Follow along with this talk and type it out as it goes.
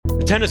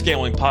Tennis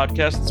Gambling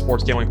Podcast, the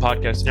Sports Gambling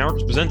Podcast Network,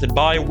 is presented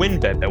by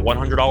WynnBET. Bet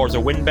 $100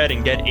 at WynnBET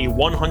and get a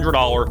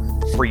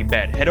 $100 free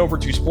bet. Head over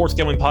to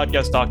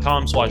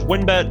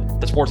sportsgamblingpodcast.com/WynnBET,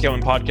 that's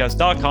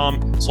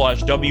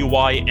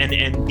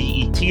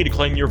sportsgamblingpodcast.com/WYNNBET to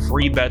claim your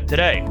free bet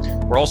today.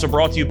 We're also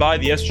brought to you by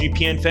the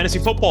SGPN Fantasy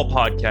Football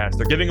Podcast.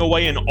 They're giving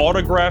away an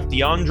autographed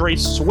DeAndre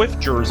Swift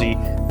jersey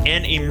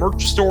and a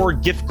merch store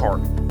gift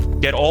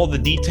card. Get all the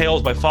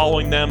details by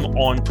following them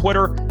on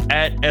Twitter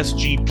at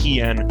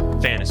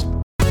SGPN Fantasy.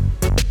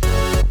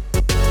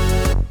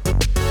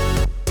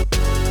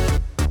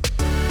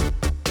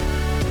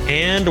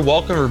 And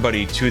welcome,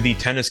 everybody, to the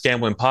Tennis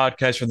Gambling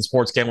Podcast from the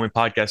Sports Gambling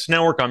Podcast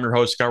Network. I'm your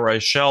host, Scott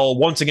Reichel,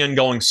 once again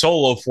going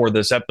solo for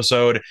this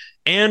episode.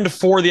 And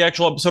for the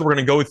actual episode, we're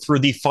going to go through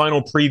the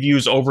final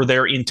previews over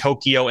there in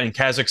Tokyo and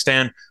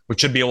Kazakhstan,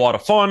 which should be a lot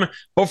of fun.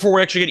 Before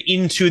we actually get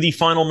into the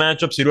final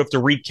matchups, we do have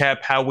to recap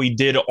how we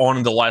did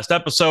on the last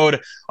episode.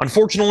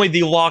 Unfortunately,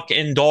 the lock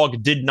and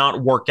dog did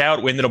not work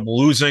out. We ended up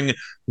losing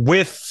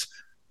with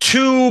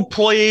two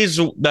plays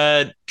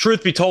that,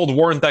 truth be told,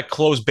 weren't that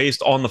close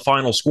based on the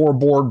final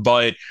scoreboard,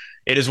 but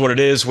it is what it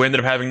is. We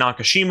ended up having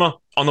Nakashima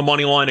on the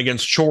money line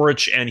against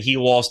Coric, and he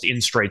lost in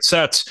straight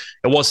sets.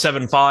 It was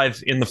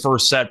 7-5 in the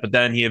first set, but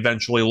then he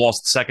eventually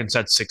lost the second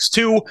set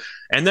 6-2.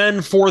 And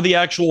then for the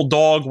actual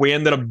dog, we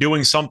ended up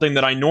doing something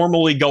that I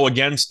normally go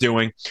against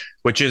doing,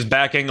 which is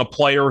backing a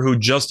player who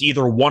just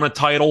either won a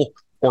title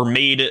or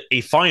made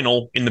a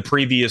final in the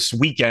previous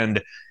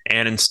weekend.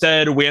 And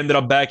instead, we ended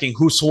up backing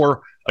Husler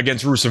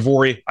against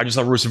Ruusuvuori. I just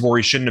thought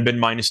Ruusuvuori shouldn't have been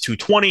minus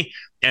 220.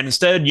 And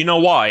instead, you know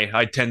why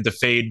I tend to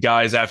fade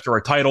guys after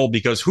a title,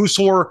 because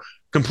Husler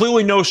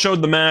completely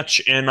no-showed the match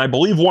and I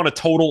believe won a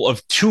total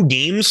of 2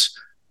 games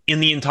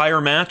in the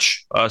entire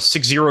match,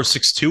 6-0,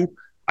 6-2,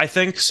 I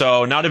think.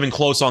 So not even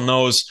close on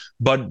those.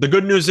 But the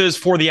good news is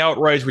for the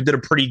outrights, we did a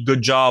pretty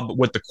good job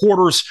with the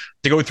quarters.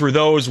 To go through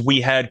those,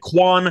 we had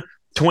Kwon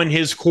to win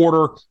his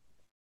quarter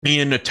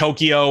in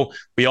Tokyo.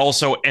 We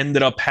also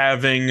ended up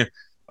having...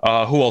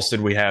 who else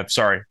did we have?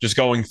 Sorry, just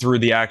going through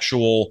the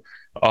actual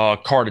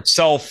card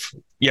itself.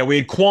 Yeah, we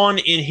had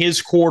Kwon in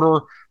his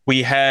quarter.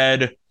 We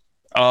had,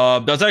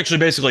 that's actually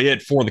basically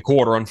it for the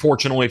quarter.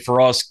 Unfortunately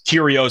for us,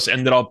 Kyrgios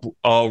ended up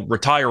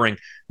retiring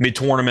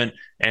mid-tournament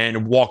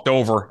and walked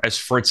over as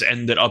Fritz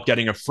ended up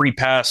getting a free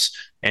pass,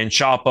 and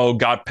Chapo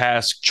got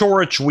past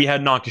Coric. We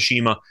had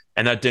Nakashima,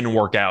 and that didn't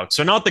work out.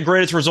 So not the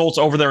greatest results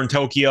over there in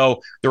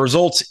Tokyo. The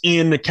results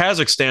in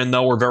Kazakhstan,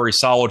 though, were very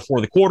solid for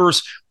the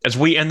quarters, as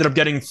we ended up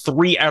getting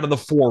 3 out of the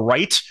 4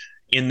 right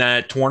in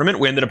that tournament.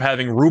 We ended up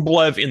having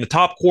Rublev in the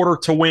top quarter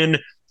to win.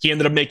 He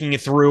ended up making it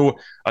through.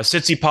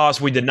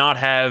 Tsitsipas we did not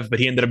have, but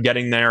he ended up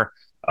getting there.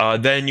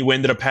 Then you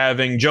ended up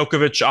having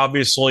Djokovic,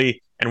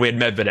 obviously, and we had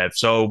Medvedev.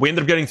 So we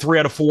ended up getting 3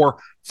 out of 4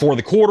 for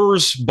the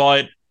quarters,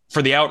 but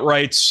for the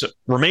outrights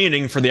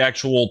remaining for the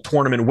actual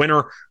tournament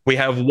winner, we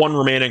have 1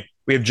 remaining.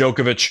 We have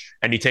Djokovic,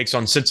 and he takes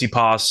on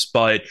Tsitsipas.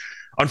 But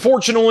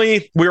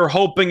unfortunately, we were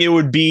hoping it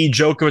would be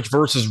Djokovic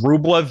versus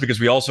Rublev, because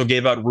we also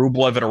gave out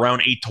Rublev at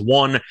around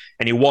 8-1,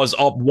 and he was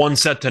up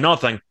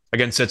 1-0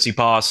 against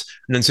Tsitsipas,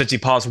 and then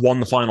Tsitsipas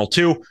won the final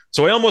 2.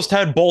 So we almost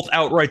had both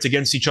outrights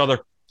against each other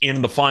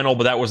in the final,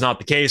 but that was not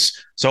the case.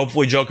 So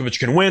hopefully Djokovic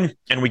can win,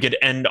 and we could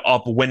end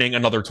up winning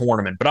another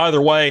tournament. But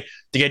either way,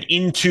 to get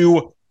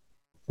into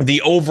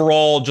the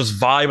overall just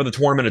vibe of the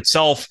tournament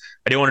itself,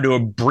 I do want to do a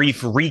brief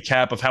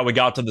recap of how we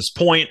got to this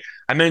point.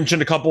 I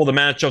mentioned a couple of the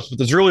matchups, but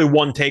there's really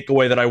one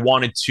takeaway that I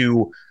wanted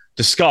to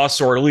discuss,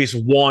 or at least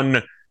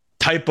one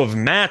type of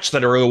match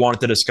that I really wanted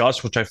to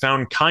discuss, which I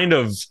found kind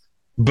of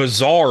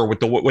bizarre with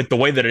the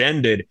way that it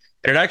ended.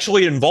 And it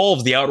actually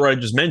involves the outright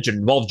I just mentioned,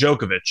 involved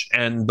Djokovic.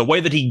 And the way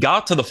that he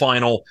got to the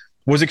final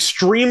was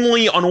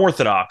extremely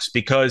unorthodox,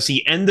 because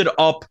he ended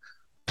up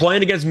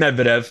playing against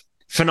Medvedev,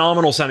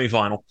 phenomenal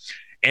semifinal.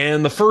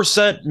 And the first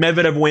set,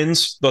 Medvedev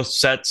wins the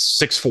set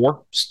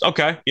 6-4.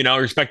 Okay,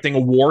 you're expecting a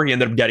war. He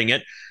ended up getting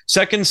it.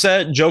 Second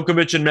set,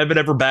 Djokovic and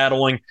Medvedev are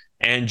battling,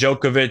 and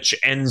Djokovic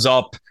ends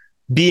up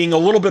being a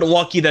little bit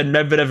lucky that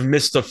Medvedev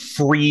missed a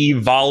free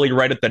volley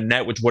right at the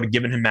net, which would have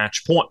given him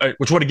match point.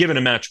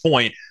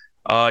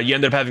 You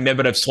ended up having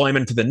Medvedev slam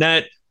into the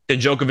net. Then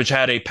Djokovic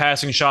had a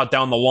passing shot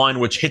down the line,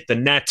 which hit the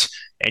net,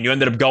 and you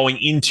ended up going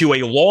into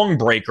a long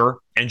breaker,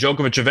 and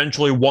Djokovic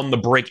eventually won the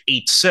break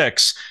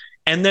 8-6.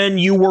 And then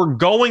you were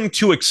going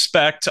to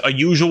expect a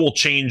usual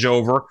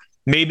changeover,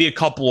 maybe a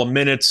couple of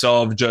minutes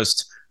of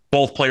just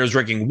both players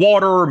drinking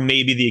water,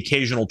 maybe the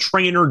occasional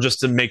trainer,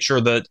 just to make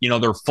sure that,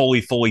 they're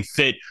fully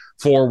fit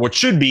for what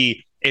should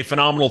be a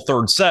phenomenal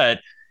third set.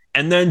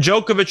 And then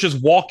Djokovic is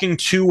walking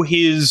to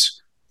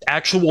his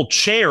actual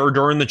chair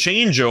during the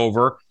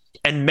changeover,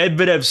 and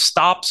Medvedev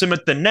stops him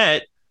at the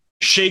net,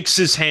 shakes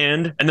his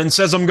hand, and then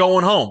says, "I'm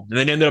going home." And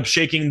then ended up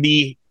shaking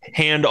the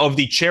hand of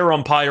the chair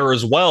umpire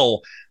as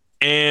well.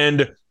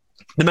 And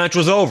the match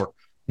was over.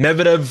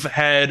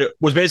 Medvedev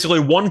was basically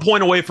 1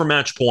 point away from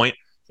match point.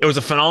 It was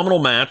a phenomenal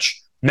match.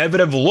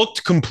 Medvedev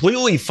looked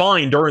completely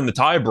fine during the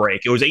tiebreak.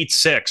 It was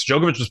 8-6.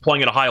 Djokovic was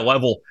playing at a high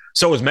level.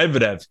 So was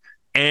Medvedev.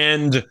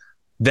 And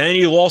Then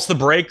he lost the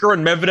breaker,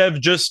 and Medvedev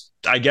just,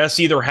 I guess,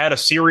 either had a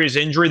serious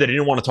injury that he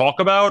didn't want to talk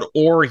about,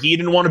 or he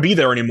didn't want to be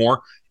there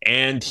anymore,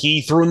 and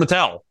he threw in the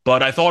towel.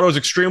 But I thought it was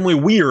extremely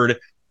weird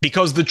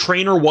because the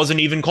trainer wasn't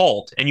even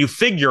called. And you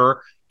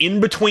figure in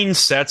between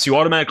sets, you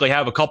automatically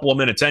have a couple of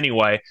minutes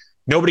anyway.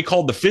 Nobody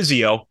called the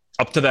physio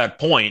up to that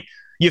point.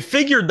 You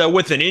figured that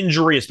with an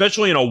injury,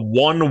 especially in a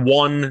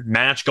 1-1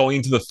 match going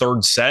into the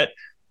third set,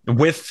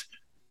 with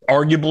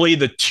arguably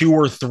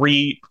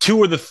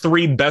two of the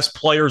three best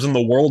players in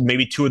the world,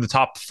 maybe two of the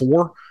top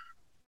four,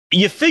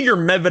 you figure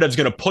Medvedev's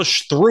going to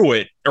push through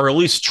it, or at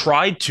least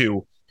try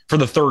to, for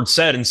the third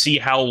set and see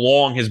how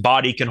long his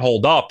body can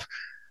hold up.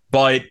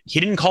 But he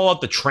didn't call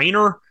out the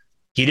trainer.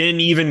 He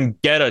didn't even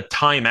get a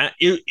timeout.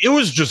 It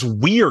was just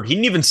weird. He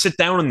didn't even sit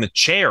down in the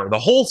chair. The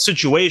whole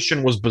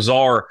situation was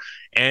bizarre,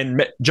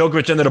 and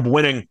Djokovic ended up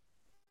winning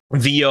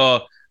via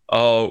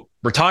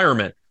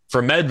retirement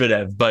for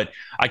Medvedev. But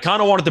I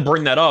kind of wanted to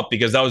bring that up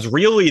because that was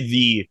really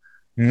the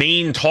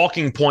main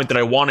talking point that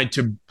I wanted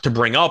to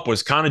bring up,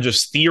 was kind of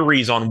just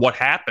theories on what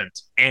happened.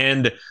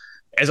 And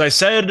as I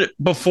said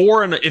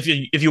before, and if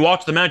you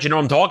watch the match, you know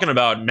what I'm talking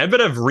about,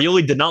 Medvedev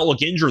really did not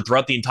look injured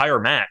throughout the entire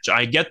match.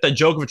 I get that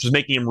Djokovic was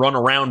making him run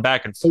around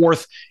back and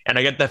forth, and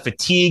I get that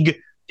fatigue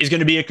is going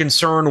to be a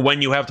concern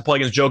when you have to play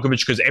against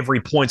Djokovic because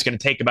every point's going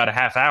to take about a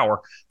half hour.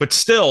 But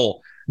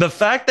still, the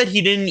fact that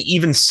he didn't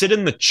even sit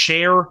in the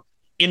chair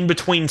in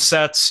between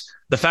sets,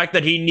 the fact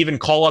that he didn't even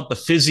call out the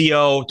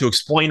physio to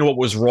explain what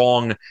was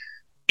wrong,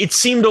 it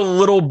seemed a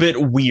little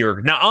bit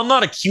weird. Now, I'm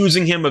not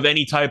accusing him of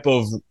any type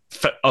of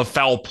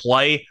foul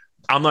play.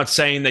 I'm not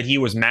saying that he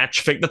was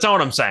match fixing. That's not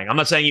what I'm saying. I'm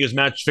not saying he was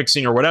match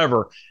fixing or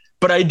whatever.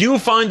 But I do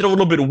find it a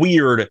little bit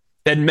weird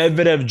that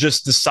Medvedev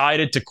just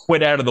decided to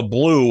quit out of the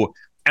blue.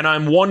 And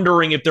I'm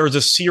wondering if there's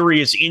a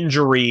serious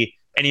injury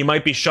and he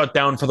might be shut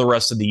down for the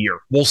rest of the year.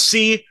 We'll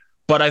see.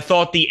 But I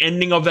thought the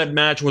ending of that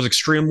match was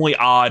extremely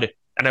odd,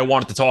 and I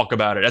wanted to talk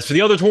about it. As for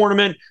the other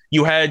tournament,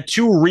 you had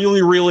two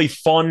really, really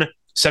fun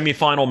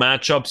semifinal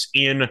matchups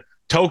in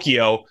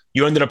Tokyo.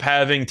 You ended up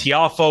having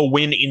Tiafoe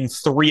win in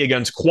 3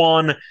 against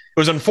Kwon. It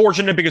was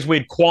unfortunate because we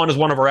had Kwon as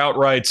one of our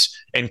outrights,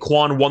 and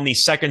Kwon won the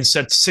second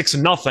set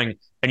 6-0,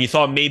 and you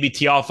thought maybe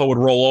Tiafoe would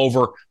roll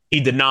over.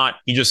 He did not.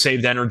 He just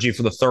saved energy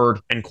for the third,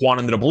 and Kwon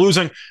ended up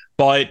losing.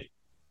 But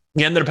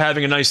he ended up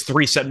having a nice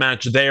 3-set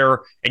match there,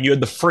 and you had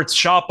the Fritz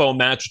Shapo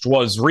match, which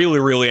was really,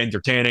 really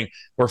entertaining,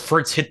 where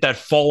Fritz hit that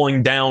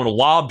falling down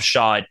lob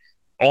shot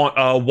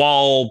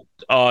while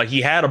he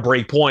had a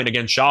break point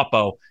against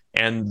Shapo,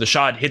 and the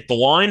shot hit the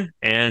line,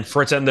 and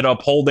Fritz ended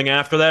up holding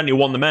after that, and he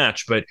won the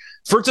match. But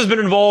Fritz has been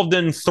involved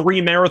in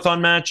 3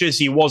 marathon matches.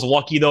 He was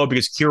lucky, though,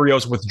 because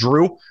Kyrgios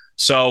withdrew,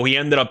 so he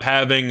ended up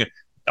having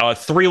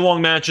 3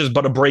 long matches,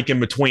 but a break in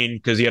between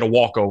because he had a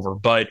walkover.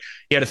 But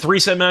he had a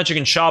 3-set match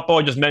against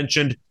Shapo, I just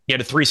mentioned. He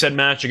had a 3-set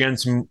match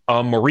against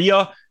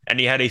Maria, and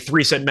he had a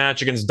 3-set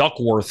match against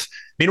Duckworth.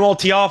 Meanwhile,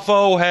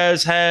 Tiafoe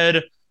has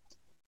had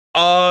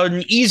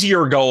an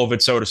easier go of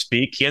it, so to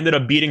speak. He ended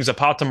up beating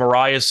Zapata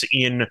Miralles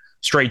in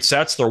straight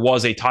sets. There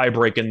was a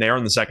tiebreak in there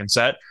in the second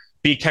set.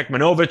 Beat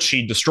Kekmanovic.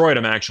 He destroyed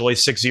him, actually,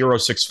 6-0,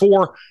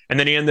 6-4. And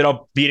then he ended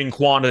up beating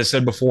Kwon, as I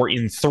said before,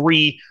 in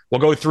 3. We'll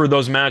go through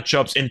those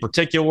matchups in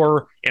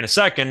particular in a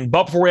second.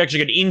 But before we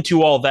actually get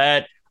into all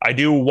that, I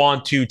do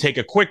want to take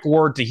a quick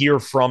word to hear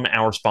from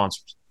our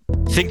sponsors.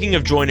 Thinking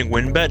of joining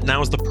WynnBET?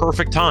 Now is the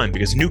perfect time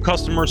because new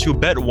customers who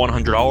bet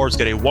 $100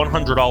 get a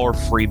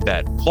 $100 free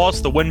bet. Plus,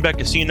 the WynnBET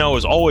Casino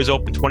is always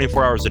open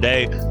 24 hours a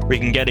day, where you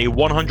can get a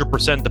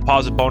 100%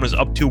 deposit bonus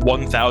up to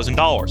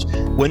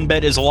 $1,000.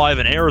 WynnBET is live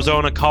in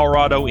Arizona,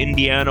 Colorado,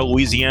 Indiana,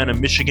 Louisiana,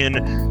 Michigan,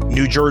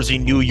 New Jersey,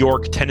 New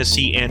York,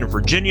 Tennessee, and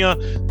Virginia.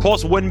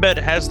 Plus, WynnBET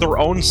has their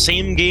own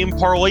same-game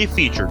parlay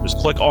feature. Just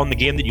click on the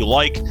game that you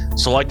like,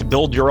 select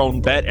build your own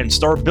bet, and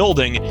start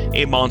building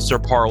a monster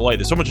parlay.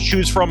 There's so much to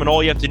choose from, and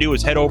all you have to do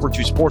is head over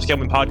to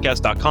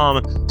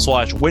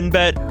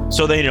sportsgamblingpodcast.com/WynnBET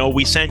so they know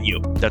we sent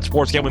you. That's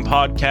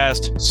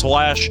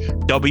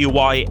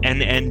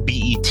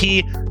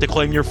sportsgamblingpodcast/WYNNBET to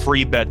claim your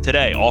free bet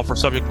today. Offer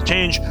subject to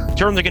change.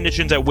 Terms and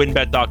conditions at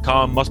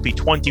WynnBET.com. Must be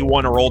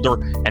 21 or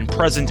older and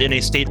present in a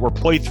state where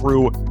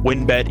playthrough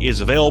WynnBET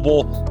is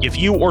available. If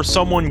you or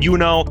someone you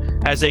know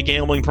has a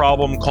gambling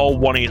problem, call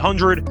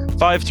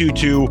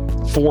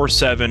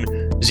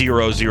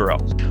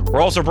 1-800-522-4700.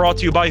 We're also brought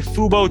to you by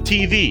Fubo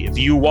TV. If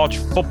you watch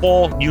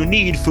football, you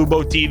need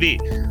Fubo TV.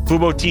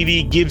 Fubo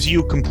TV gives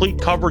you complete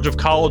coverage of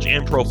college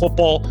and pro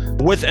football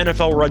with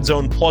NFL Red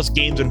Zone plus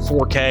games in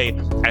 4K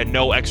at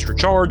no extra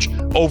charge.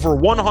 Over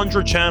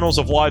 100 channels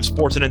of live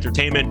sports and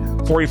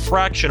entertainment for a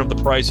fraction of the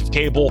price of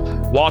cable.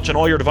 Watch on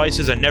all your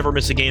devices and never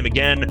miss a game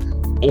again.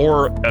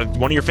 Or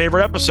one of your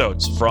favorite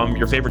episodes from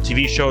your favorite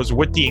TV shows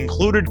with the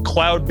included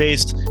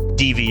cloud-based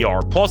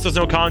DVR. Plus, there's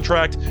no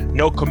contract,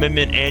 no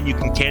commitment, and you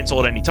can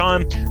cancel at any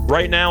time.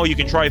 Right now, you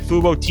can try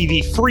Fubo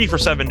TV free for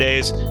 7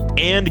 days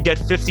and get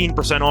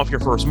 15% off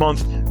your first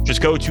month. Just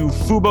go to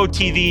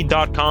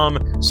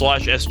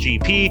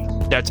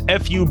FuboTV.com/SGP. That's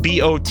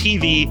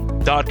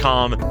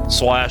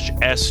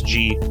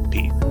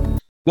FUBOTV.com/SGP.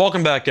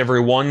 Welcome back,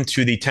 everyone,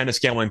 to the Tennis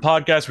Gambling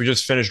Podcast. We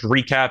just finished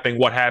recapping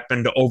what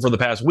happened over the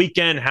past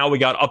weekend, how we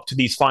got up to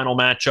these final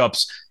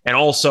matchups, and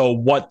also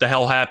what the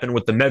hell happened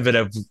with the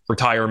Medvedev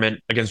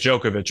retirement against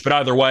Djokovic. But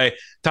either way,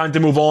 time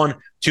to move on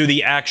to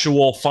the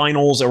actual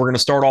finals. And we're going to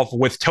start off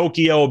with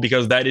Tokyo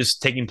because that is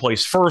taking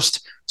place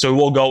first. So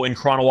we'll go in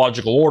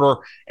chronological order.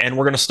 And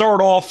we're going to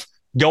start off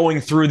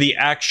going through the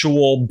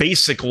actual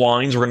basic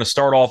lines. We're going to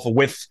start off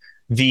with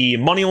the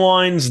money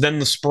lines, then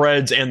the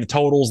spreads and the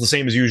totals, the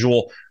same as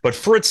usual. But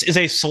Fritz is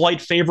a slight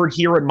favorite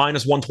here at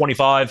minus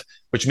 125,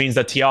 which means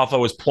that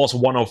Tiafoe is plus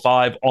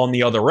 105 on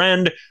the other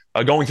end.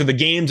 Going through the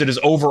games, it is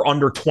over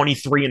under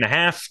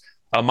 23.5,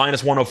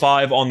 minus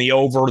 105 on the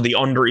over. The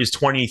under is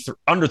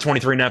under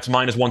 23.5,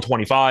 minus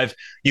 125.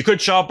 You could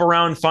shop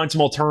around, find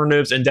some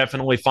alternatives, and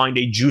definitely find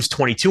a juice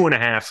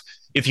 22.5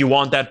 if you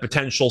want that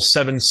potential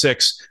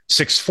 7-6,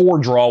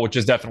 6-4 draw, which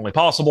is definitely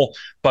possible.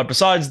 But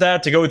besides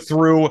that, to go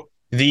through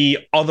the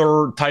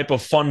other type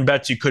of fun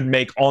bets you could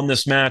make on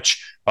this match,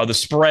 the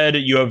spread,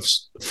 you have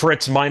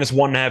Fritz minus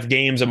 1.5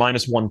 games at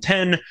minus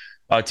 110.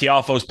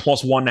 Tiafoe's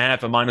plus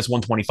 1.5 at minus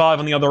 125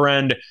 on the other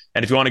end.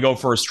 And if you want to go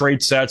for a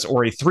straight sets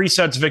or a 3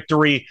 sets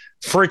victory,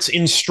 Fritz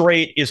in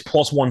straight is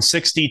plus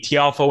 160.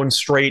 Tiafoe in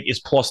straight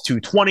is plus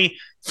 220.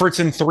 Fritz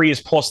in 3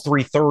 is plus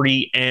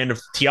 330. And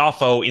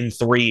Tiafoe in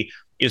 3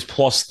 is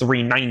plus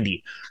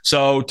 390.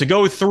 So to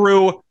go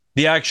through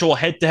the actual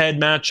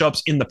head-to-head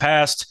matchups in the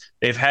past,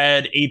 they've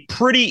had a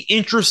pretty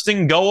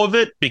interesting go of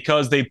it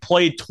because they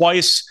played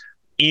twice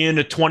in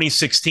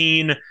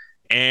 2016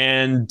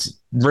 and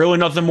really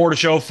nothing more to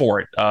show for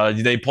it.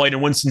 They played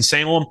in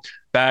Winston-Salem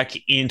back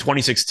in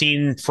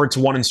 2016. Fritz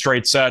won in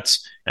straight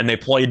sets, and they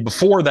played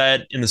before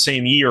that in the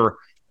same year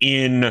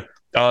in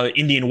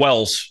Indian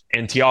Wells,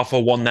 and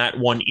Tiafoe won that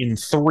one in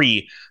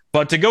 3.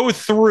 But to go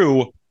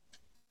through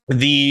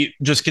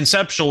just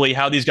conceptually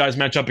how these guys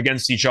match up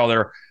against each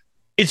other,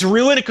 it's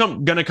really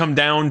going to come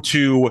down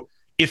to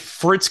if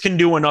Fritz can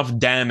do enough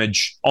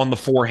damage on the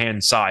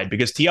forehand side,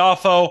 because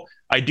Tiafoe,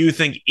 I do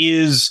think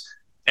is,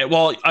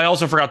 well, I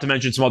also forgot to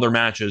mention some other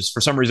matches.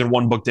 For some reason,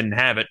 one book didn't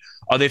have it.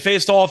 They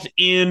faced off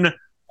in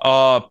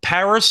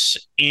Paris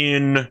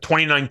in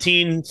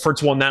 2019.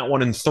 Fritz won that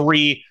one in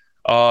 3.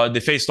 They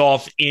faced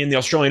off in the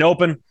Australian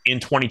Open in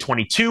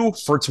 2022.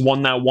 Fritz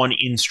won that one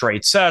in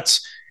straight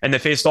sets. And they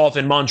faced off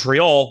in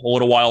Montreal a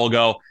little while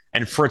ago,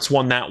 and Fritz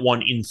won that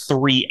one in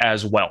 3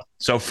 as well.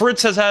 So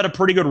Fritz has had a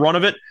pretty good run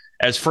of it,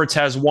 as Fritz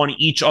has won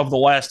each of the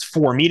last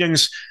 4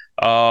 meetings.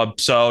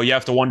 So you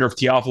have to wonder if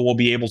Tiafoe will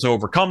be able to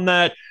overcome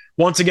that.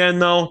 Once again,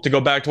 though, to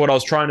go back to what I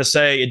was trying to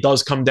say, it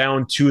does come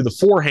down to the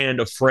forehand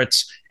of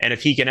Fritz, and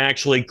if he can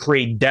actually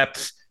create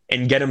depth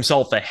and get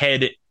himself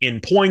ahead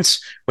in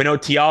points. We know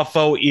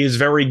Tiafoe is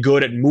very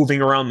good at moving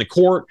around the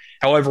court.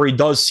 However, he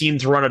does seem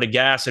to run out of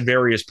gas at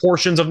various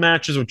portions of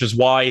matches, which is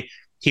why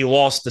he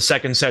lost the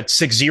second set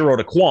 6-0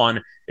 to Kwon.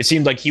 It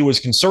seemed like he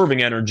was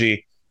conserving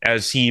energy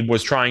as he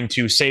was trying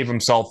to save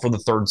himself for the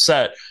third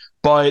set.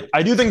 But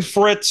I do think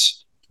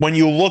Fritz, when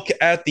you look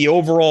at the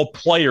overall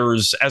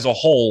players as a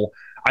whole,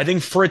 I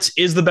think Fritz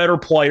is the better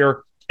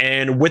player.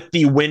 And with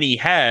the win he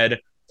had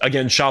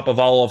against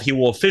Shapovalov, he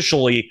will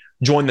officially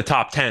join the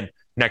top 10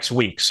 next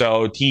week.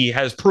 So he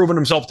has proven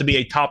himself to be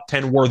a top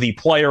 10 worthy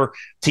player.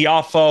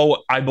 Tiafoe,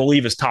 I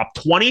believe, is top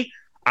 20.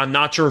 I'm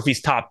not sure if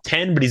he's top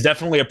 10, but he's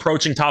definitely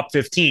approaching top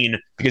 15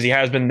 because he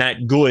has been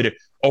that good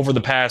over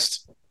the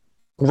past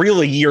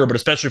really year, but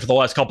especially for the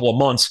last couple of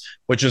months,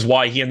 which is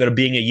why he ended up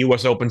being a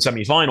U.S. Open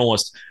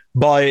semifinalist.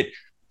 But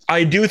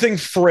I do think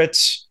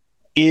Fritz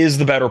is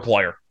the better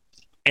player.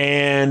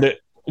 And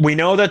we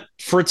know that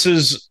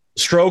Fritz's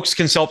strokes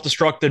can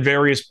self-destruct at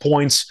various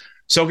points.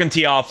 So can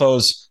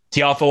Tiafoe's.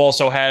 Tiafoe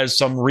also has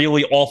some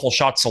really awful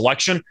shot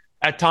selection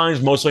at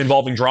times, mostly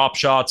involving drop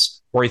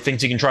shots, where he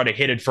thinks he can try to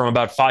hit it from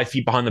about 5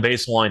 feet behind the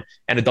baseline,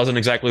 and it doesn't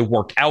exactly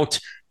work out.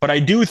 But I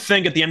do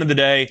think at the end of the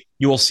day,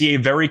 you will see a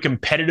very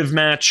competitive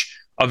match,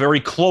 a very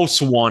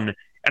close one,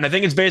 and I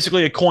think it's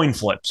basically a coin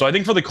flip. So I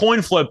think for the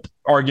coin flip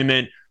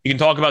argument, you can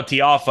talk about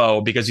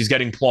Tiafoe because he's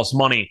getting plus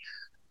money.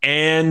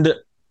 And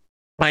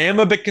I am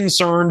a bit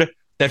concerned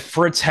that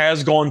Fritz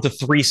has gone to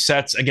 3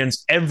 sets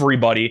against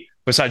everybody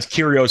besides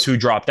Kyrgios, who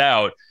dropped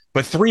out.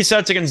 But 3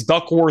 sets against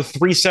Duckworth,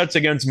 3 sets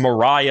against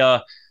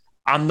Mariah,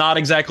 I'm not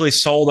exactly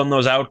sold on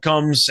those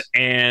outcomes.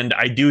 And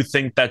I do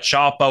think that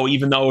Shapo,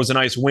 even though it was a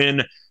nice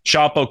win,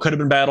 Shapo could have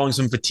been battling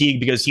some fatigue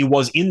because he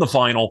was in the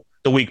final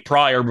the week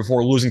prior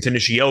before losing to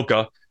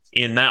Nishioka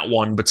in that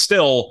one. But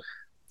still,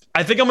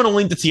 I think I'm going to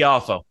lean to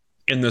Tiafoe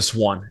in this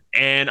one.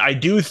 And I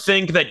do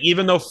think that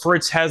even though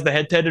Fritz has the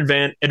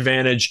head-to-head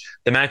advantage,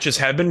 the matches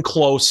have been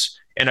close.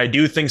 And I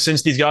do think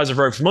since these guys are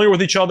very familiar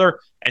with each other,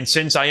 and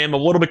since I am a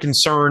little bit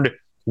concerned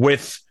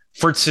with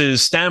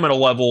Fritz's stamina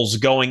levels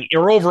going,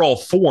 or overall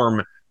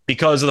form,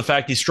 because of the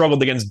fact he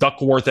struggled against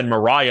Duckworth and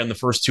Mariah in the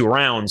first 2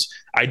 rounds,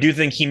 I do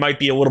think he might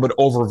be a little bit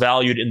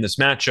overvalued in this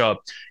matchup.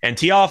 And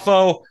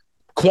Tiafoe,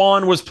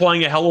 Kwon was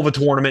playing a hell of a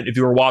tournament if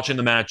you were watching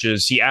the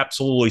matches. He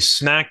absolutely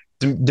smacked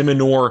de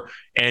Minaur,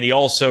 and he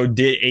also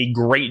did a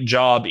great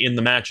job in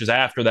the matches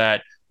after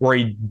that, where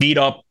he beat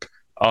up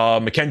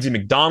Mackenzie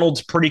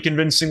McDonald's pretty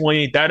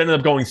convincingly. That ended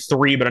up going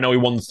 3, but I know he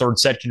won the third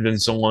set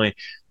convincingly.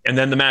 And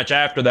then the match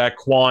after that,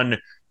 Kwon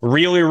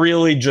really,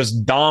 really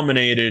just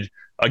dominated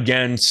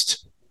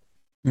against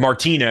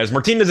Martinez.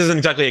 Martinez isn't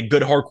exactly a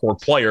good hardcore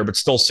player, but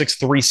still 6'3",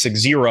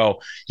 6'0".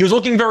 He was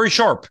looking very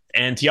sharp,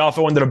 and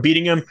Tiafoe ended up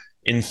beating him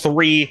in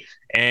 3.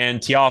 And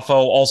Tiafoe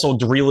also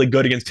really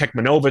good against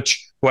Kekmanovic,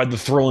 who had the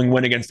thrilling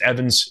win against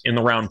Evans in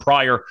the round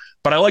prior.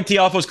 But I like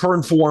Tiafoe's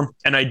current form,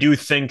 and I do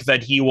think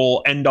that he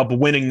will end up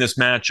winning this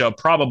matchup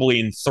probably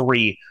in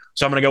 3.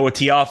 So I'm going to go with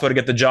Tiafoe to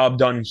get the job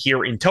done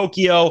here in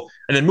Tokyo.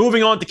 And then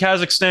moving on to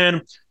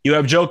Kazakhstan, you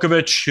have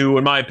Djokovic, who,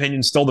 in my opinion,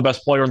 is still the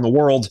best player in the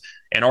world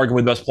and arguably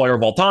the best player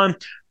of all time,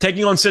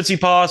 taking on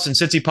Tsitsipas. And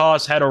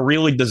Tsitsipas had a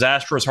really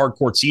disastrous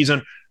hard-court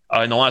season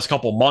in the last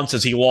couple of months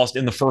as he lost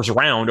in the first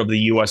round of the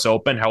U.S.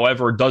 Open.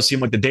 However, it does seem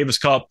like the Davis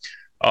Cup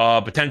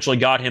potentially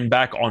got him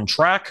back on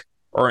track,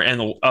 and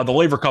the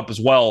Laver Cup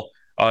as well,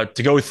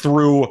 to go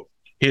through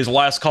his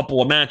last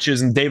couple of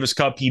matches. In the Davis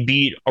Cup, he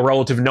beat a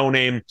relative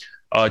no-name,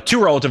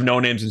 2 relative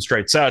no-names in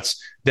straight sets,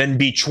 then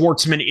beat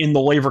Schwartzman in the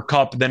Laver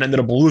Cup, then ended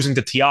up losing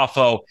to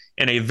Tiafoe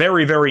in a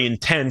very, very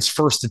intense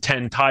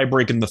 1-10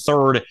 tiebreak in the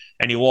third,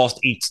 and he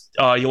lost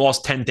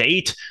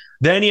 10-8.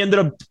 Then he ended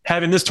up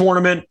having this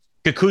tournament,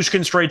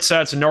 Kukushkin straight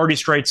sets, Nardi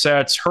straight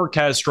sets,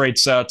 Hurkacz straight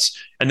sets,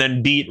 and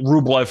then beat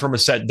Rublev from a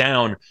set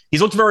down.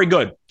 He's looked very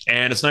good,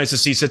 and it's nice to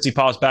see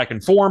Tsitsipas back in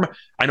form.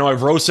 I know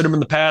I've roasted him in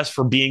the past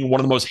for being one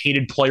of the most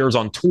hated players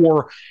on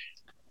tour.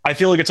 I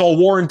feel like it's all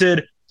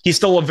warranted. He's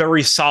still a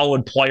very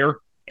solid player,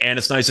 and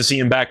it's nice to see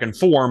him back in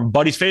form,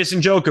 but he's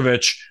facing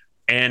Djokovic,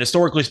 and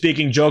historically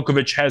speaking,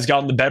 Djokovic has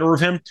gotten the better of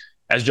him,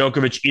 as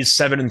Djokovic is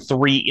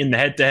 7-3 in the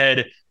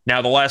head-to-head.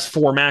 Now, the last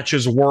 4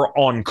 matches were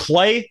on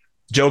clay.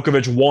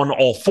 Djokovic won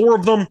all 4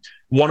 of them.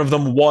 One of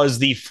them was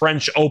the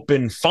French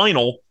Open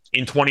final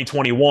in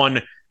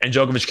 2021, and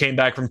Djokovic came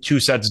back from 2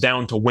 sets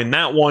down to win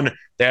that one.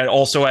 They had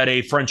also had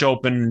a French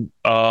Open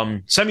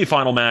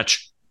semifinal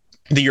match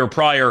the year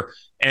prior,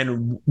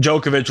 and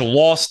Djokovic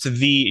lost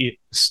the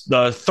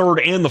third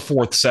and the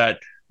fourth set,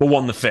 but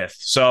won the 5th.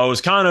 So it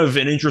was kind of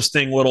an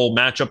interesting little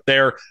matchup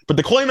there. But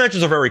the clay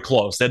matches are very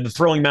close. They had the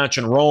thrilling match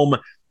in Rome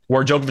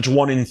where Djokovic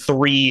won in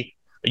 3.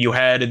 You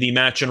had the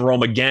match in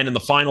Rome again in the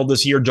final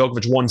this year.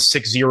 Djokovic won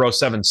 6-0,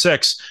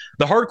 7-6.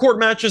 The hardcourt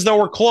matches, though,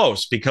 were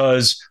close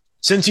because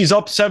since he's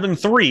up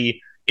 7-3,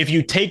 if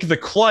you take the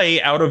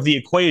clay out of the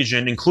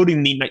equation,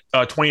 including the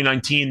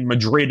 2019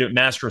 Madrid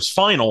Masters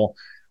final,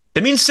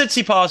 that means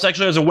Tsitsipas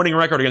actually has a winning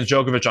record against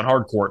Djokovic on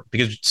hardcourt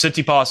because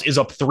Tsitsipas is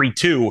up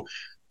 3-2.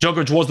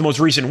 Djokovic was the most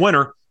recent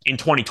winner in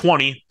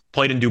 2020,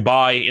 played in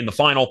Dubai in the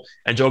final,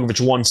 and Djokovic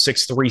won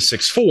 6-3,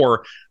 6-4.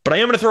 But I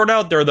am going to throw it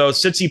out there, though.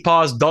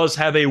 Tsitsipas does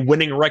have a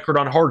winning record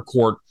on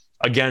hardcourt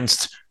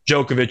against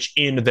Djokovic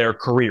in their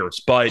careers.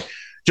 But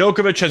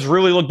Djokovic has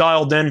really looked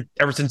dialed in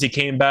ever since he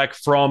came back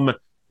from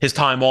his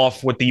time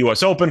off with the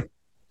U.S. Open.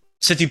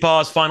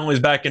 Tsitsipas finally is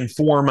back in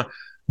form,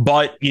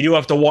 but you do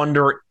have to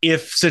wonder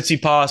if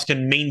Tsitsipas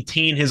can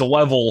maintain his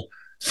level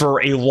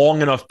for a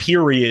long enough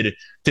period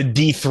to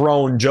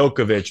dethrone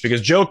Djokovic,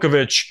 because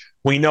Djokovic,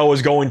 we know,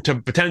 is going to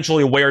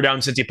potentially wear down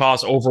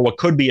Tsitsipas over what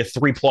could be a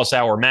 3+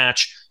 hour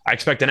match. I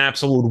expect an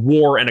absolute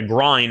war and a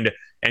grind.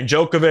 And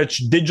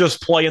Djokovic did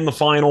just play in the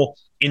final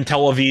in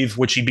Tel Aviv,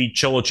 which he beat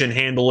Cilic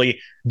handily,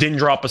 didn't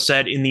drop a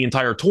set in the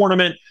entire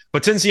tournament.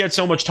 But since he had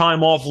so much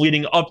time off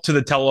leading up to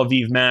the Tel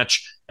Aviv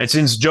match, and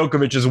since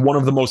Djokovic is one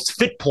of the most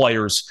fit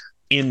players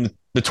in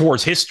the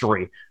tour's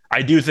history,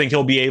 I do think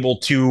he'll be able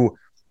to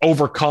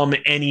overcome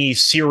any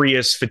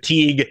serious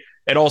fatigue.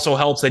 It also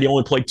helps that he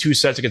only played 2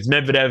 sets against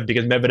Medvedev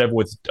because Medvedev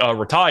was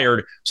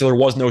retired, so there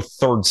was no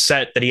third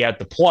set that he had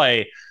to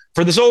play.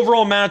 For this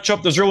overall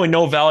matchup, there's really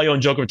no value on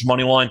Djokovic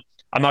money line.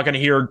 I'm not going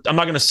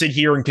to sit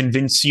here and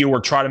convince you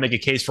or try to make a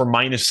case for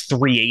minus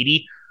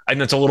 380. I think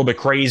that's a little bit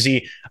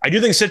crazy. I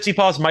do think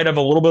Tsitsipas might have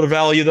a little bit of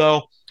value,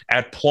 though,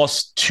 at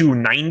plus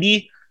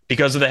 290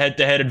 because of the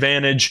head-to-head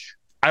advantage.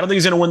 I don't think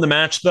he's going to win the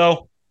match,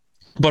 though.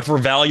 But for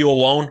value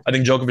alone, I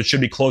think Djokovic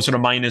should be closer to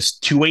minus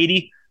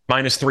 280,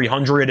 minus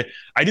 300.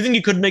 I do think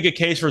you could make a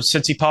case for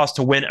Tsitsipas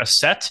to win a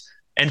set.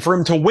 And for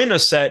him to win a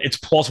set, it's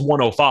plus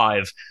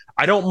 105.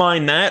 I don't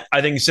mind that.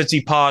 I think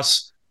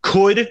Tsitsipas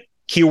could,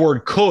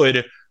 keyword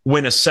could,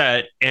 win a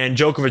set. And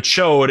Djokovic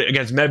showed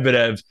against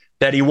Medvedev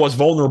that he was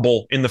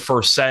vulnerable in the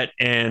first set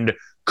and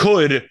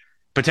could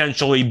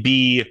potentially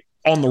be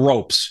on the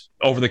ropes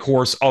over the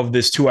course of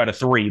this 2 out of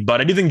 3.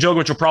 But I do think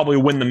Djokovic will probably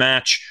win the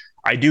match.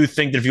 I do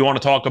think that if you want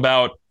to talk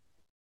about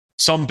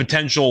some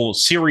potential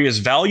serious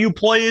value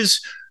plays,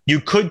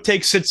 you could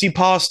take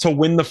Tsitsipas to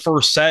win the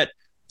first set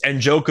and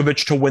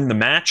Djokovic to win the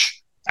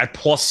match at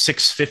plus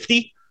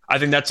 650. I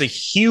think that's a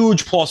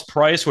huge plus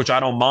price, which I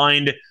don't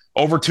mind.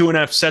 Over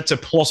 2.5 sets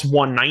at plus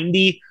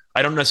 190.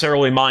 I don't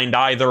necessarily mind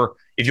either.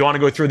 If you want to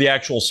go through the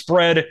actual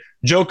spread,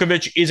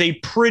 Djokovic is a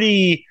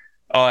pretty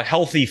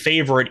healthy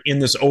favorite in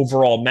this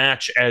overall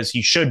match, as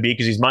he should be,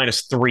 because he's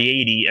minus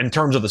 380 in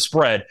terms of the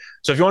spread.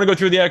 So if you want to go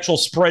through the actual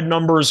spread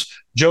numbers,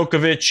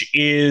 Djokovic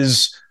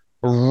is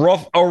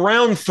rough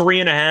around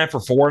 3.5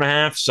 or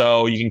 4.5.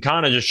 So you can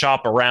kind of just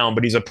shop around,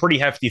 but he's a pretty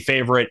hefty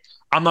favorite.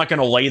 I'm not going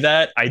to lay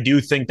that. I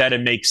do think that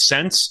it makes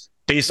sense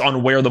based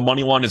on where the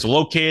money line is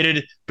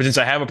located. But since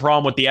I have a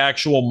problem with the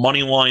actual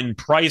money line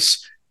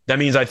price, that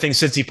means I think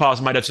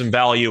Tsitsipas might have some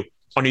value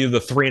on either the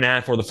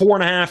 3.5 or the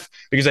 4.5,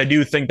 because I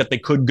do think that they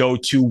could go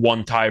to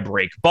one tie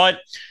break. But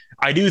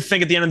I do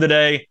think at the end of the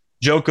day,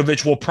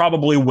 Djokovic will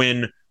probably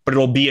win, but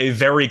it'll be a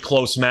very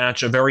close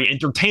match, a very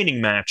entertaining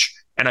match,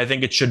 and I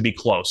think it should be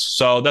close.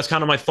 So that's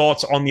kind of my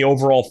thoughts on the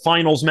overall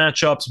finals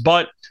matchups.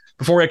 But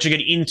before we actually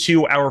get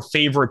into our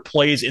favorite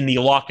plays in the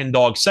Lock and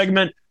Dog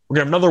segment, we're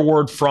going to have another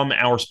word from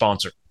our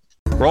sponsor.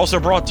 We're also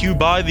brought to you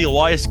by the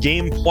Elias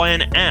Game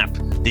Plan app.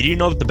 Did you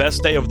know that the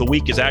best day of the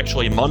week is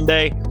actually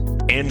Monday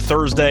and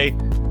Thursday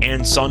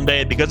and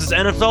Sunday? Because it's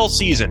NFL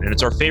season and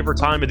it's our favorite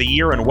time of the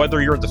year. And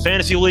whether you're at the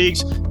fantasy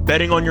leagues,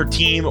 betting on your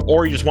team,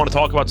 or you just want to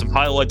talk about some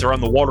highlights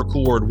around the water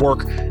cooler at work,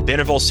 the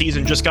NFL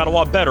season just got a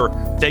lot better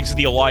thanks to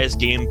the Elias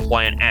Game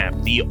Plan app,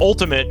 the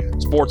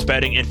ultimate sports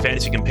betting and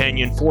fantasy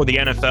companion for the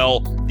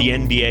NFL, the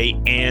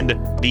NBA, and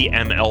the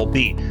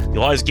MLB. The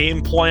Elias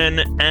Game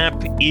Plan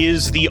app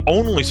is the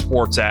only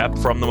sports app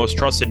from the most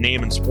trusted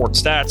name in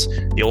sports stats,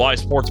 the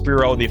Elias Sports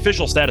Bureau, the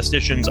official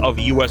statisticians of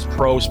U.S.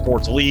 pro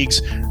sports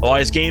leagues.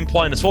 Elias Game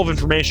Plan is full of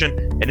information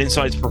and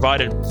insights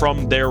provided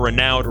from their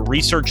renowned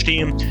research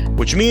team,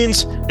 which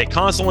means they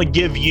constantly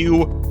give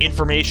you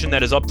information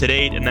that is up to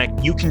date and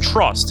that you can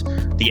trust.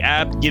 The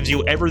app gives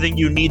you everything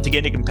you need to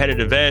get a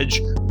competitive edge,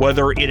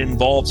 whether it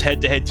involves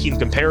head-to-head team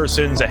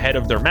comparisons ahead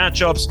of their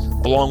matchups,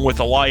 along with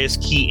Elias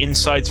key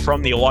insights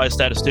from the Elias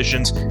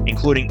statisticians,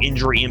 including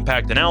injury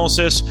impact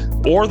analysis,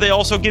 or they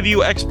also give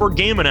you expert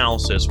game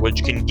analysis,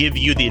 which can give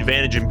you the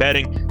advantage in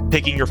betting,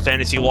 picking your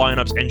fantasy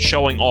lineups, and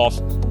showing off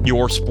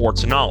your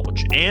sports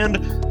knowledge. And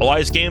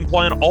Elias Game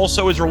Plan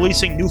also is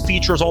releasing new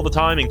features all the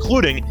time,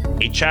 including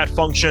a chat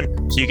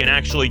function so you can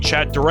actually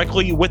chat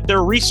directly with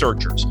their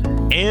researchers.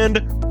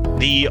 And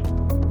the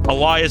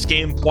Elias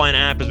Game Plan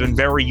app has been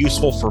very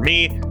useful for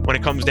me when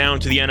it comes down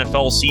to the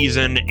NFL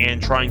season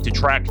and trying to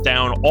track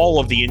down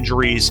all of the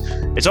injuries.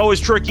 It's always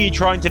tricky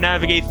trying to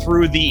navigate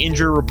through the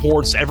injury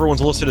reports.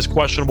 Everyone's listed as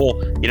questionable.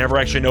 You never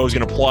actually know who's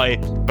going to play,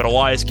 but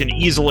Elias can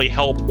easily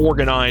help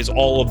organize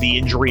all of the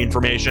injury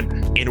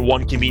information in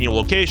one convenient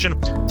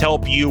location to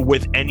help you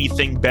with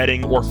anything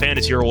betting or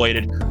fantasy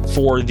related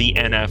for the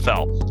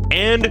NFL.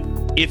 And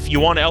if you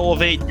want to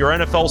elevate your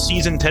NFL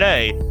season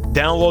today,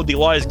 download the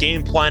Elias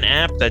Game Plan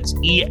app. That's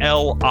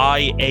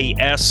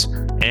ELIAS.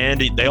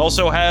 And they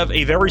also have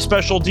a very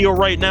special deal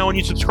right now when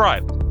you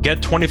subscribe. Get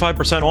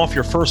 25% off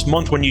your first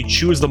month when you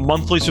choose the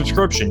monthly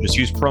subscription. Just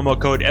use promo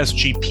code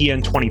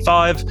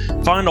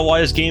SGPN25. Find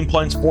Elias Game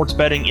Plan Sports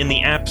Betting in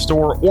the App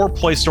Store or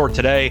Play Store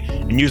today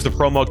and use the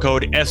promo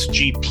code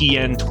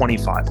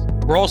SGPN25.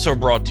 We're also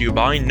brought to you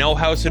by No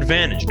House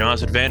Advantage. No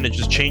House Advantage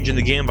is changing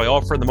the game by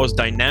offering the most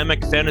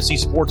dynamic fantasy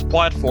sports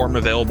platform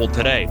available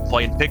today.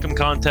 Play in pick'em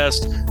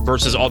contest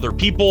versus other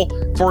people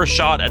for a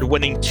shot at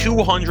winning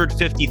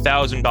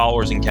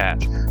 $250,000 in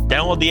cash.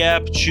 Download the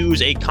app,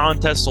 choose a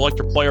contest, select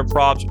your player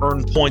props,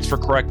 earn points for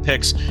correct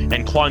picks,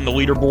 and climb the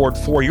leaderboard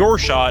for your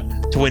shot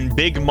to win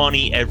big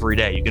money every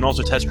day. You can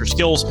also test your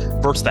skills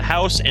versus the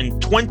house and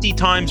 20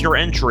 times your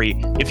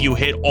entry if you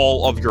hit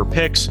all of your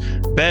picks.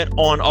 Bet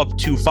on up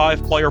to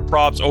 5 player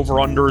props,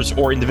 over-unders,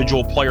 or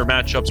individual player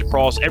matchups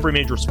across every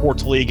major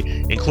sports league,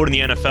 including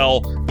the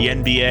NFL, the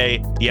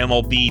NBA, the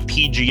MLB,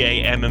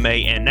 PGA,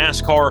 MMA, and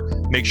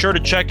NASCAR. Make sure to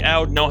check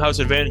out No House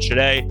Advantage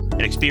today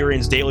and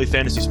experience daily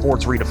fantasy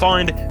sports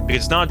redefined,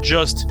 because it's not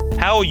just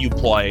how you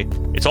play,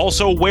 it's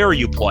also where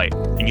you play,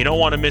 and you don't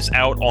want to miss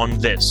out on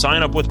this.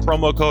 Sign up with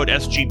promo code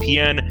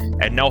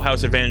SGPN at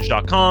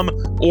nohouseadvantage.com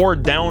or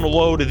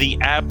download the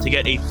app to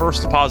get a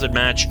first deposit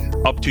match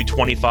up to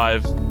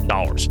 $25.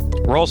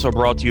 We're also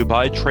brought to you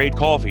by Trade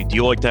Coffee. Do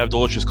you like to have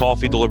delicious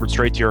coffee delivered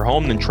straight to your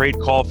home? Then Trade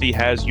Coffee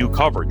has you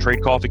covered.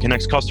 Trade Coffee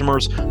connects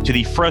customers to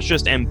the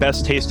freshest and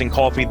best tasting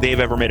coffee they've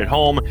ever made at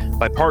home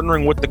by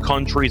partnering with the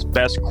country's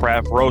best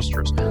craft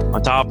roasters.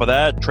 On top of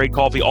that, Trade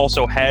Coffee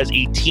also has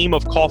a team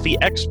of coffee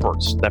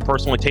experts that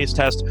personally taste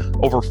test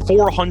over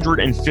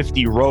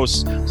 450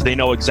 roasts, so they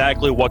know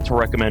exactly what to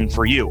recommend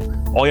for you.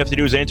 All you have to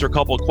do is answer a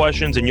couple of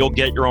questions and you'll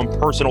get your own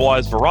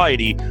personalized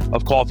variety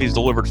of coffees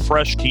delivered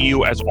fresh to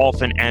you as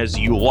often as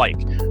you like.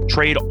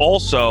 Trade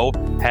also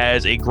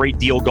has a great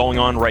deal going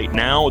on right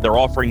now. They're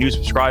offering new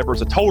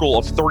subscribers a total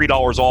of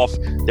 $30 off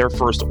their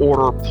first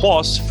order,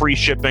 plus free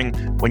shipping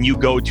when you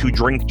go to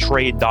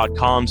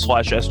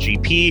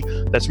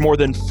drinktrade.com/SGP. That's more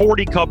than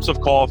 40 cups of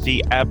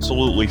coffee,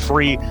 absolutely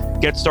free.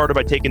 Get started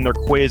by taking their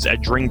quiz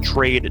at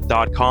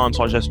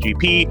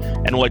drinktrade.com/SGP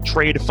and let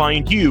Trade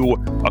find you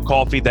a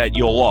coffee that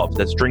you'll love.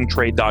 That's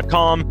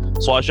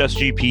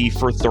drinktrade.com/SGP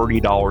for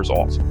 $30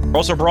 off. We're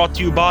also brought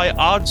to you by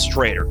Odds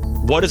Trader.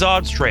 What is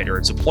Odds Trader?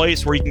 It's a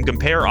place where you can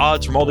compare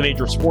odds from all the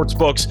major sports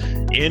books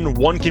in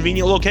one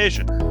convenient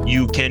location.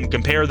 You can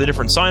compare the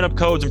different sign-up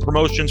codes and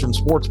promotions from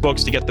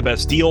sportsbooks to get the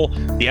best deal.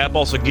 The app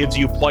also gives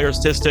you player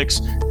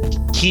statistics,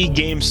 key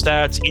game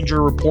stats, injury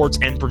reports,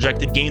 and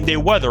projected game day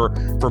weather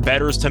for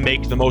bettors to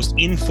make the most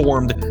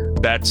informed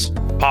bets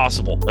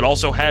possible. It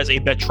also has a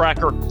bet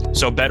tracker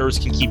so bettors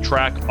can keep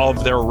track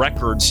of their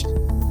records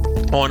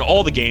on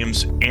all the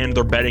games and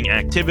their betting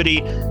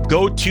activity.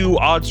 Go to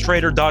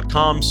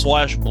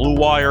oddstrader.com/Blue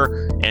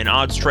Wire, and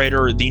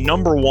OddsTrader, the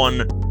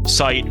 #1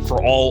 site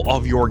for all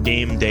of your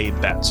game day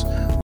bets.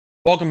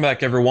 Welcome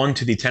back, everyone,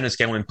 to the Tennis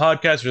Gambling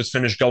Podcast. We just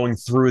finished going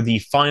through the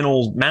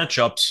final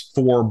matchups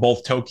for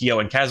both Tokyo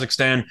and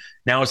Kazakhstan.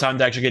 Now it's time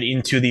to actually get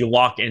into the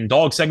lock and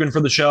dog segment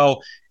for the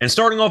show. And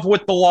starting off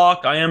with the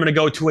lock, I am going to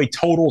go to a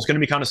total. It's going to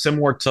be kind of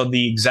similar to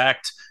the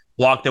exact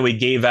lock that we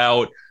gave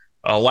out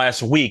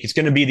last week. It's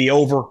going to be the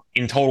over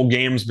in total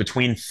games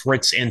between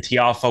Fritz and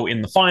Tiafoe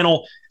in the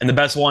final. And the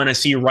best line I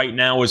see right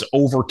now is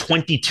over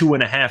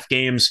 22.5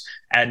 games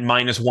at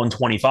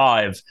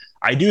 -125.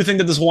 I do think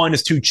that this line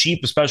is too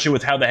cheap, especially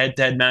with how the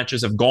head-to-head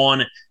matches have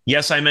gone.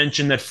 Yes, I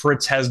mentioned that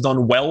Fritz has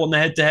done well in the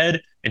head-to-head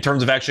in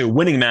terms of actually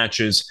winning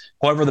matches.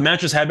 However, the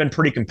matches have been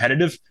pretty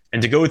competitive.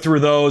 And to go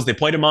through those, they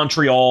played in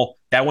Montreal.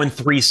 That went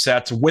 3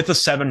 sets with a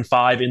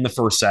 7-5 in the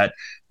first set.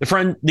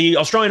 The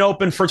Australian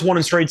Open, Fritz won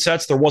in straight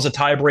sets. There was a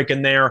tiebreak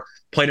in there.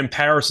 Played in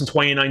Paris in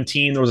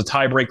 2019. There was a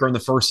tiebreaker in the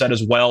first set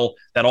as well.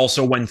 That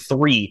also went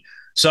 3.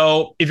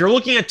 So if you're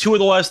looking at 2 of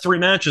the last 3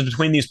 matches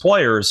between these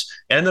players,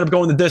 it ended up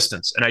going the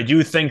distance. And I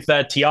do think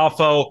that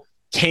Tiafoe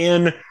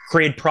can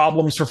create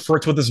problems for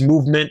Fritz with his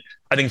movement.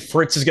 I think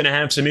Fritz is going to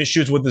have some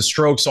issues with his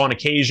strokes on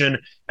occasion.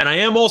 And I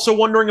am also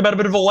wondering about a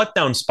bit of a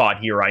letdown spot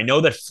here. I know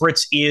that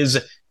Fritz is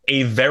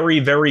a very,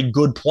 very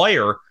good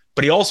player,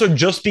 but he also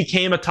just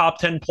became a top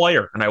 10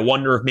 player. And I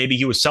wonder if maybe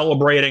he was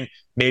celebrating,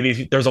 maybe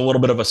if there's a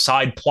little bit of a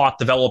side plot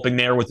developing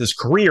there with his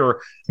career.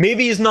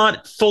 Maybe he's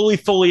not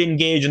fully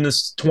engaged in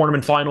this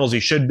tournament final as he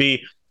should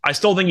be. I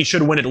still think he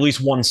should win at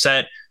least 1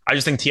 set. I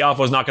just think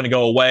Tiafoe is not going to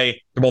go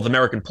away. They're both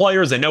American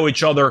players. They know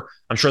each other.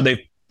 I'm sure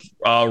they've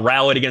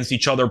rallied against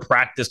each other,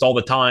 practiced all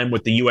the time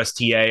with the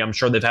USTA. I'm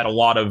sure they've had a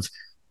lot of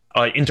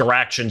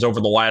interactions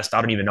over the last,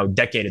 I don't even know,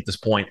 decade at this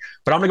point.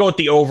 But I'm going to go with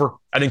the over.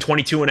 I think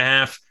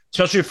 22.5,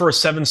 especially for a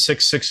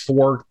 7-6,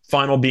 6-4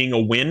 final being a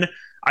win.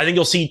 I think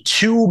you'll see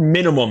 2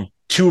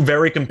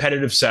 very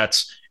competitive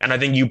sets, and I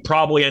think you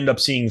probably end up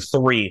seeing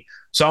 3.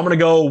 So I'm going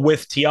to go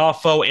with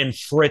Tiafoe and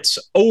Fritz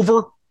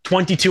over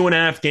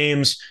 22.5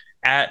 games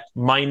at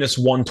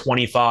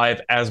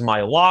 -125 as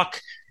my lock.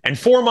 And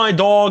for my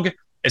dog,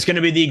 it's going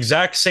to be the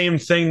exact same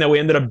thing that we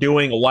ended up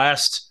doing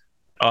last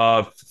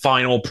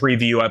final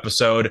preview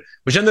episode,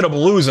 which ended up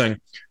losing.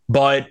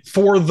 But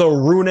for the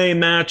Rune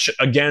match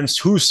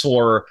against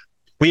Husler,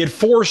 we had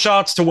 4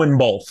 shots to win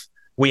both.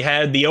 We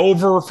had the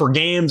over for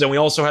games, and we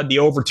also had the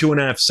over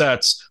 2.5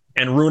 sets.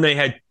 And Rune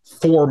had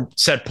 4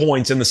 set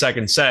points in the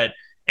second set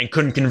and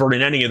couldn't convert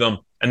in any of them,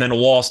 and then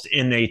lost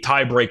in a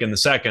tiebreak in the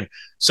second.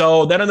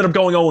 So that ended up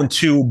going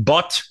 0-2,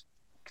 but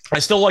I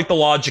still like the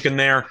logic in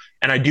there,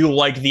 and I do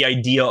like the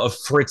idea of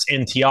Fritz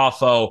and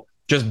Tiafoe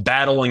just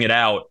battling it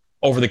out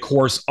over the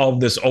course of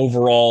this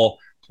overall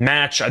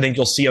match. I think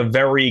you'll see a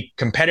very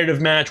competitive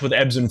match with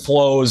ebbs and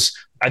flows.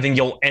 I think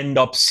you'll end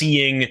up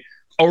seeing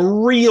a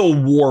real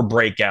war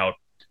breakout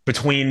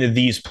between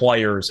these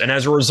players. And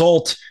as a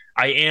result,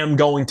 I am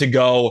going to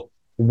go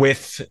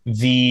with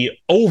the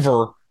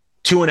over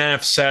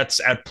 2.5 sets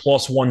at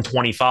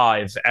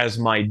 +125 as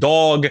my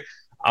dog.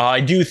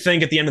 I do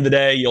think at the end of the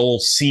day, you'll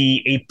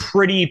see a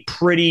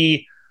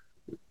pretty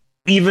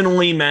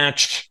evenly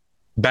matched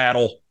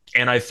battle.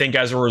 And I think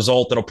as a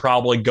result, it'll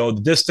probably go the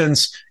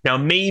distance. Now,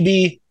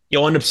 maybe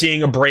you'll end up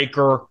seeing a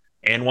breaker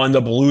and we'll end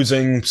up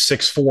losing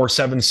 6-4,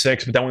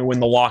 7-6, but then we win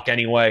the lock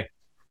anyway.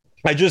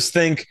 I just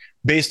think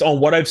based on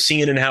what I've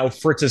seen and how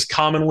Fritz has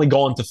commonly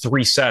gone to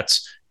 3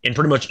 sets in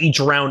pretty much each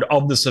round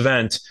of this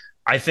event,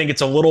 I think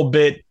it's a little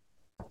bit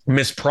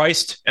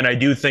mispriced. And I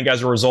do think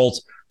as a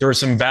result, there is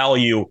some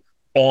value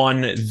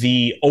on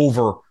the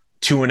over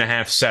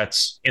 2.5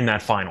 sets in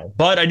that final.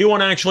 But I do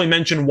want to actually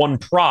mention one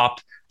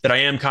prop that I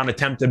am kind of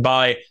tempted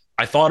by.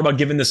 I thought about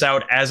giving this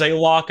out as a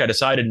lock. I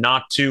decided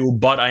not to,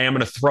 but I am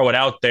going to throw it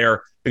out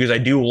there because I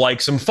do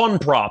like some fun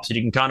props that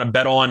you can kind of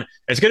bet on.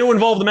 It's going to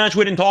involve the match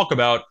we didn't talk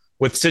about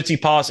with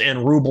Tsitsipas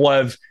and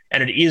Rublev,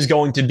 and it is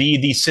going to be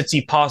the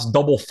Tsitsipas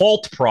double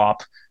fault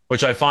prop,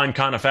 which I find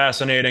kind of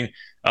fascinating.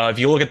 If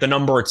you look at the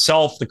number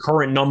itself, the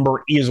current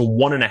number is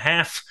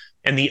 1.5,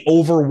 and the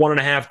over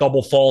 1.5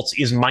 double faults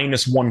is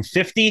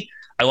 -150.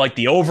 I like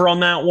the over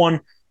on that one.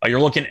 You're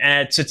looking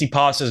at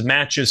Tsitsipas's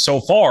matches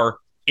so far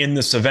in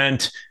this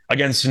event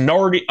against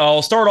Nardi.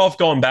 I'll start off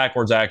going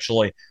backwards,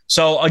 actually.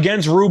 So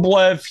against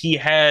Rublev, he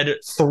had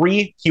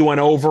 3. He went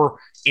over.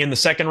 In the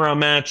second round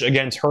match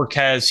against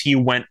Hurkacz, he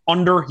went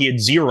under. He had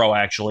 0,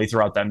 actually,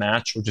 throughout that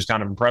match, which is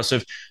kind of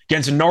impressive.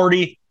 Against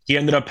Nardi, he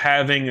ended up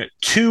having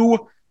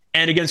 2.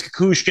 And against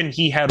Kukushkin,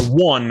 he had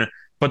 1.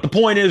 But the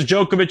point is,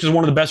 Djokovic is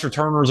one of the best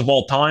returners of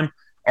all time.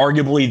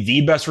 arguably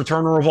the best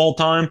returner of all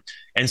time.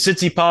 And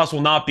Tsitsipas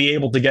will not be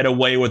able to get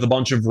away with a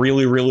bunch of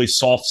really, really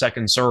soft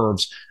second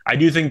serves. I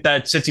do think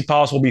that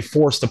Tsitsipas will be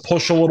forced to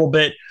push a little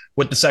bit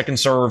with the second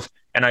serve,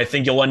 and I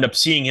think you'll end up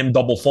seeing him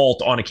double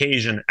fault on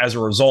occasion as a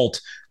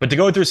result. But to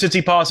go through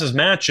Tsitsipas's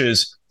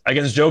matches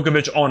against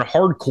Djokovic on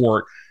hard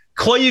court,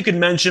 Clay you could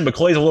mention, but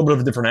Clay's a little bit of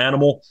a different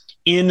animal.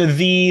 In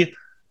the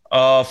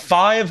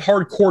 5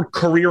 hard court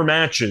career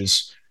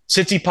matches,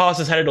 Tsitsipas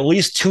has had at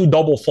least 2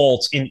 double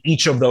faults in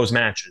each of those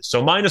matches.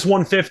 So minus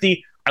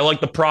 150, I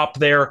like the prop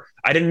there.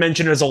 I didn't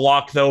mention it as a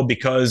lock, though,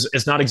 because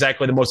it's not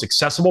exactly the most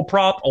accessible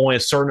prop. Only a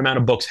certain amount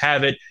of books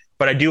have it.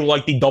 But I do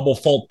like the double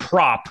fault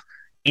prop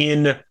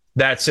in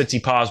that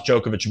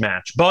Tsitsipas-Djokovic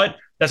match. But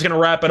that's going to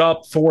wrap it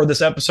up for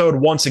this episode.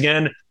 Once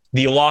again,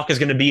 the lock is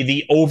going to be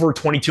the over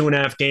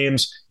 22.5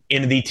 games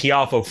in the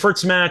Tiafoe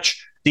Fritz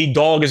match. The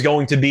dog is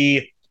going to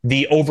be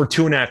the over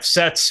 2.5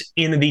 sets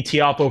in the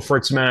Tiafoe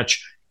Fritz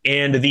match.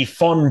 And the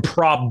fun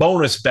prop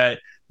bonus bet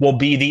will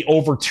be the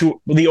over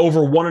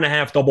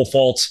 1.5 double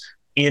faults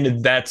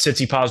in that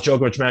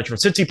Tsitsipas-Djokovic match for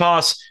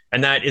Tsitsipas,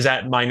 and that is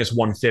at minus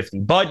 150.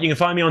 But you can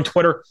find me on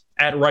Twitter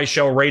at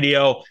Reichel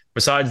Radio.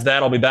 Besides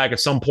that, I'll be back at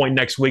some point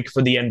next week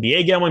for the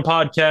NBA Gambling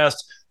Podcast,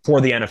 for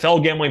the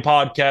NFL Gambling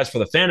Podcast, for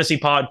the Fantasy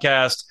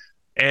Podcast,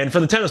 and for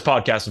the Tennis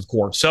Podcast, of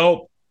course.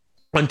 So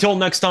until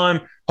next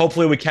time,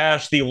 hopefully we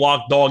cash the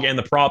lock dog and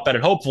the prop bet,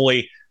 and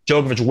hopefully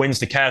Djokovic wins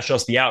to cash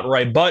us the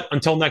outright. But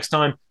until next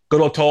time,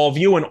 good luck to all of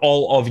you and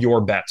all of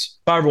your bets.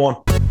 Bye, everyone.